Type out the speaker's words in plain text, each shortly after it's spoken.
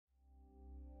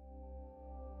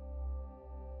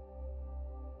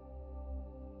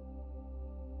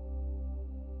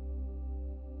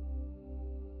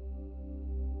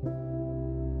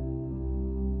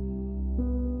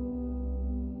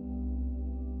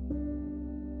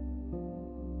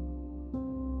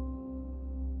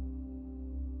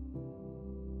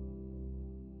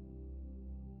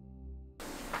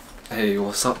Hey,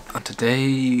 what's up?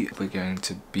 Today we're going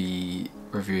to be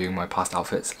reviewing my past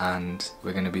outfits and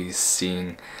we're going to be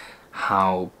seeing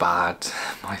how bad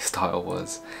my style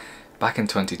was back in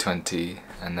 2020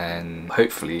 and then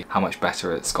hopefully how much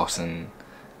better it's gotten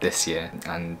this year.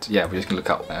 And yeah, we're just going to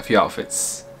look at a few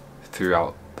outfits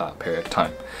throughout that period of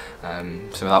time.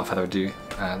 So without further ado,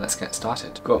 let's get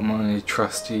started. Got my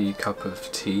trusty cup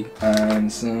of tea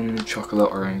and some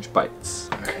chocolate orange bites.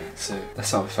 Okay, so let's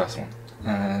start with the first one.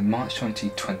 March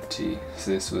 2020, so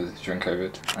this was during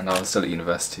COVID and I was still at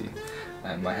university.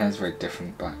 My hair's very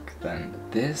different back then.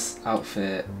 This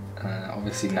outfit,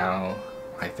 obviously now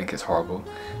I think it's horrible,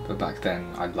 but back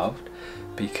then I loved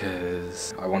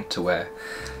because I wanted to wear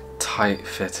tight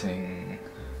fitting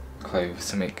clothes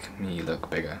to make me look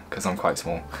bigger because I'm quite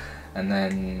small. And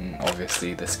then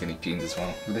obviously the skinny jeans as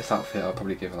well. With this outfit I'll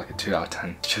probably give it like a 2 out of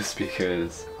 10 just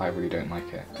because I really don't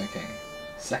like it. Okay.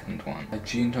 Second one,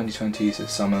 June 2020, so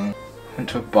summer. Went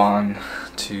to a barn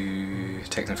to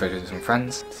take some photos with some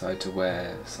friends. Decided to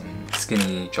wear some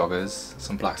skinny joggers,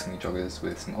 some black skinny joggers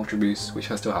with some Ultra Boosts, which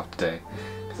I still have today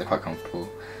because they're quite comfortable.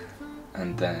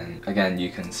 And then again, you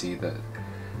can see that,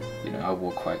 you know, I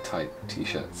wore quite tight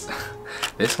t-shirts.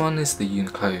 This one is the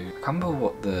Uniqlo. I can't remember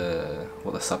what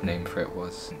the sub name for it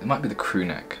was. It might be the crew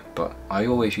neck, but I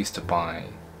always used to buy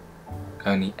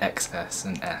only XS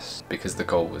and S because the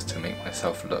goal was to make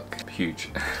myself look huge,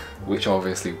 which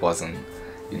obviously wasn't,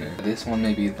 you know. This one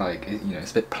maybe like, you know, it's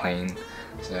a bit plain,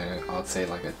 so I'd say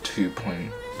like a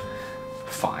 2.5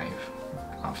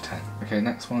 out of 10. Okay,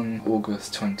 next one,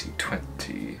 August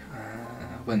 2020.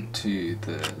 Went to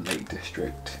the Lake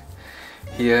District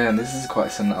here, and this is quite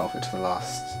a similar outfit to the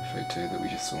last photo that we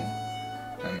just saw,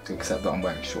 except that I'm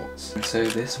wearing shorts. And so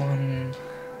this one,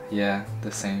 yeah,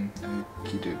 the same.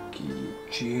 Okie dokie.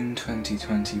 June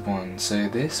 2021. So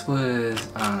this was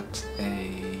at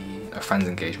a friend's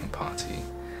engagement party,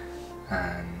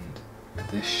 and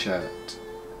this shirt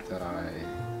that I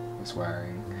was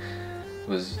wearing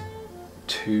was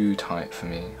too tight for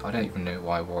me. I don't even know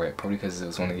why I wore it, probably because it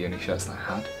was one of the only shirts that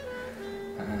I had.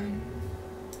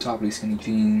 Dark blue skinny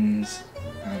jeans,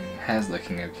 hair's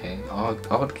looking okay. I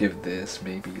would give this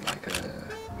maybe like a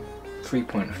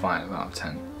 3.5 out of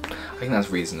 10. I think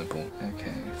that's reasonable.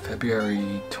 Okay,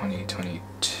 February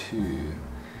 2022.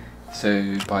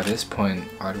 So by this point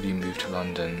I'd already moved to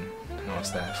London and I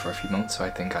was there for a few months, so I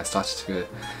think I started to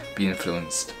be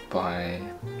influenced by,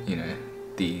 you know,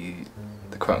 the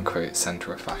quote-unquote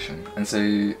centre of fashion. And so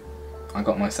I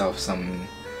got myself some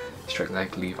straight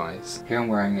leg Levi's. Here I'm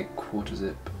wearing a quarter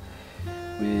zip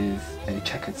with a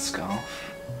checkered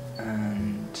scarf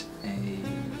and a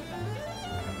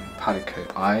padded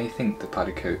coat. I think the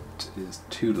padded coat is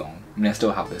too long. I mean, I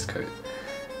still have this coat,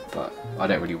 but I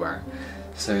don't really wear it.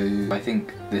 So I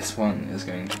think this one is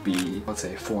going to be, I'd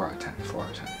say 4 out of 10, 4 out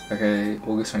of 10. Okay,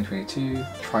 August 2022,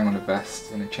 trying on a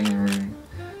vest in a changing room.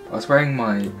 I was wearing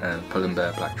my Pull &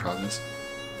 Bear black trousers,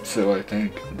 so I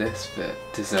think this fit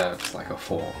deserves like a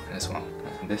 4 as well.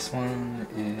 And this one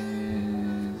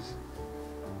is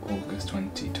August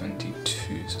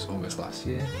 2022, so it's August last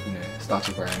year. You know,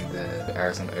 started wearing the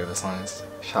Arizona oversized.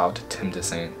 Shout out to Tim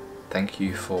Desane. Thank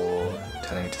you for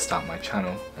telling me to start my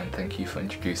channel, and thank you for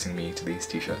introducing me to these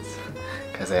t-shirts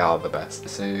because they are the best.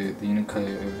 So the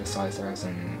Uniqlo oversized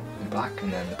Arizona in black,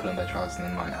 and then the Pull & Bear trousers, and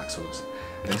then my Axles.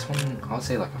 This one, I'll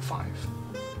say like a 5,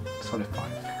 solid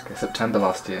 5. Okay, September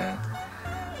last year.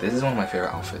 This is one of my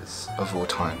favourite outfits of all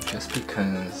time, just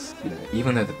because, you know,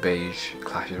 even though the beige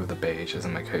clashes with the beige, as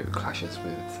in my coat clashes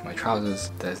with my trousers,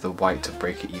 there's the white to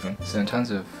break it even. So in terms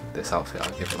of this outfit,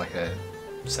 I'll give it like a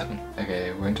 7.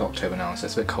 Okay, we're into October now, so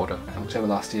it's a bit colder. October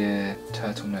last year,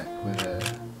 turtleneck with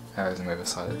a Arizona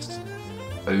oversized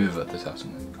over the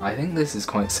turtleneck. I think this is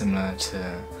quite similar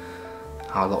to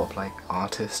how a lot of like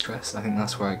artists dress. I think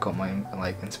that's where I got my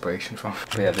like inspiration from.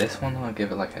 But yeah, this one I'll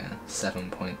give it like a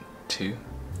 7.2.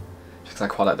 Just because I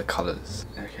quite like the colours.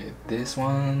 Okay, this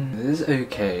one is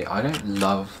okay. I don't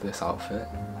love this outfit,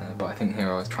 but I think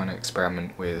here I was trying to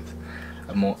experiment with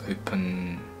a more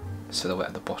open silhouette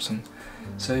at the bottom.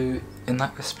 So in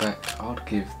that respect, I would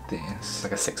give this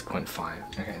like a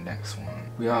 6.5. Okay, next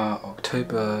one. We are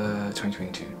October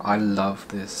 2022. I love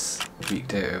this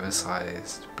weekday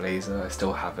oversized blazer. I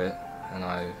still have it, and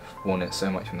I've worn it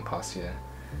so much in the past year.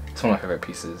 It's one of my favourite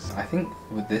pieces. I think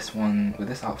with this one, with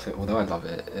this outfit, although I love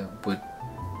it, it would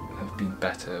have been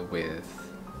better with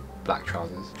black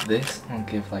trousers. This I'll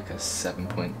give like a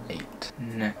 7.8.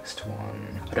 Next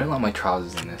one. I don't like my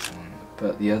trousers in this one,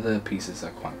 but the other pieces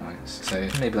are quite nice. So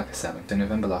maybe like a 7. So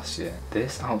November last year.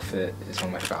 This outfit is one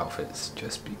of my favourite outfits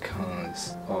just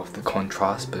because of the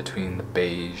contrast between the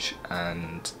beige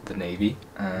and the navy.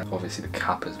 And obviously the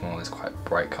cap as well is quite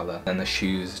bright colour. And the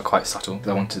shoes are quite subtle.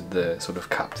 I wanted the sort of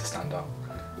cap to stand out.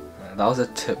 That was a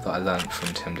tip that I learned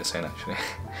from Tim Desane actually.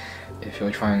 If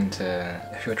you're trying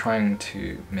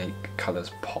to make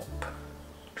colours pop,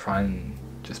 try and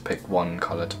just pick one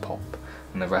colour to pop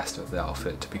and the rest of the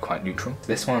outfit to be quite neutral.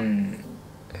 This one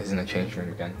is in the changing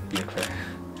room again, Uniqlo.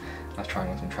 I was trying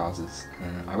on some trousers.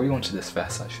 I really wanted this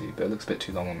vest actually, but it looks a bit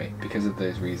too long on me. Because of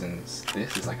those reasons,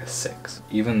 this is like a 6.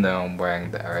 Even though I'm wearing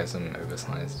the Erasm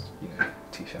oversized,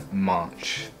 t-shirt.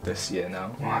 March this year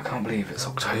now. Oh, I can't believe it's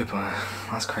October.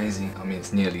 That's crazy. I mean,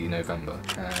 it's nearly November.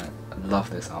 I love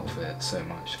this outfit so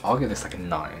much. I'll give this like a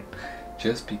 9,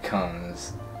 just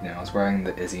because I was wearing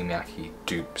the Izzy Miyake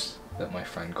dupes that my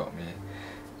friend got me,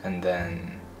 and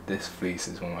then this fleece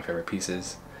is one of my favourite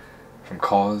pieces from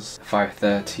COS.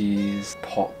 530s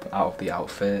pop out of the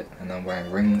outfit, and I'm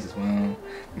wearing rings as well.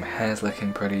 My hair's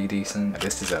looking pretty decent.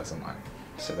 This deserves a 9,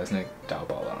 so there's no doubt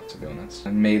about that, to be honest.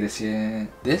 In May this year,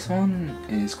 this one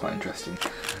is quite interesting.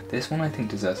 This one I think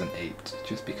deserves an 8,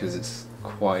 just because it's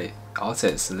quite, I'll say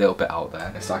it's a little bit out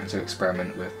there. It's starting to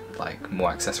experiment with like more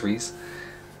accessories.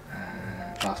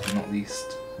 Last but not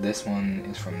least, this one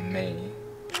is from May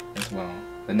as well.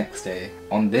 The next day.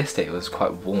 On this day it was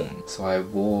quite warm, so I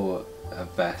wore a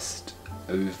vest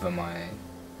over my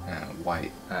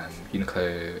white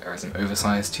Uniqlo Erasm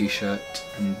oversized t-shirt,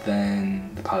 and then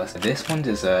the Palace. This one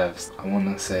deserves, I want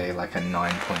to say, like a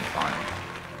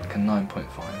 9.5. Like a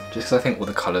 9.5. Just because I think all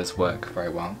the colours work very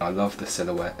well. I love the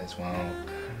silhouette as well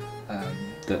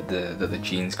that the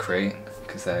jeans create,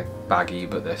 because they're baggy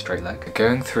but they're straight leg.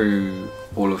 Going through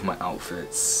all of my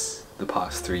outfits the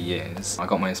past 3 years, I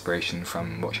got my inspiration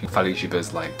from watching fellow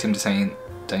YouTubers like Tim Desane,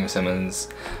 Daniel Simmons,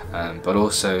 but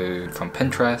also from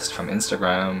Pinterest, from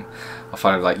Instagram. I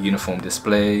follow like Uniform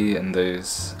Display and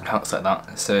those accounts like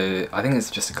that. So I think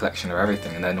it's just a collection of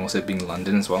everything, and then also being in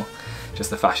London as well. Just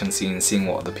the fashion scene, seeing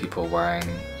what other people are wearing,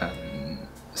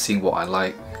 seeing what I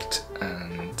liked,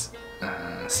 and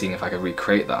seeing if I could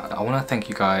recreate that. I want to thank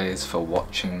you guys for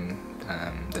watching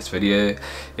this video.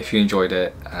 If you enjoyed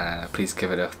it, please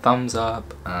give it a thumbs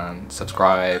up and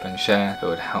subscribe and share. It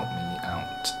would help me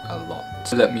out a lot.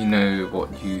 So let me know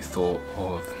what you thought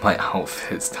of my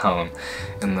outfits down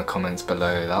in the comments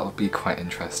below. That would be quite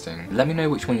interesting. Let me know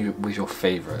which one was your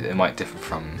favourite. It might differ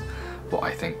from what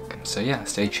I think. So yeah,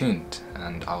 stay tuned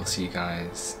and I'll see you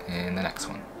guys in the next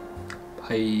one.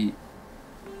 Bye.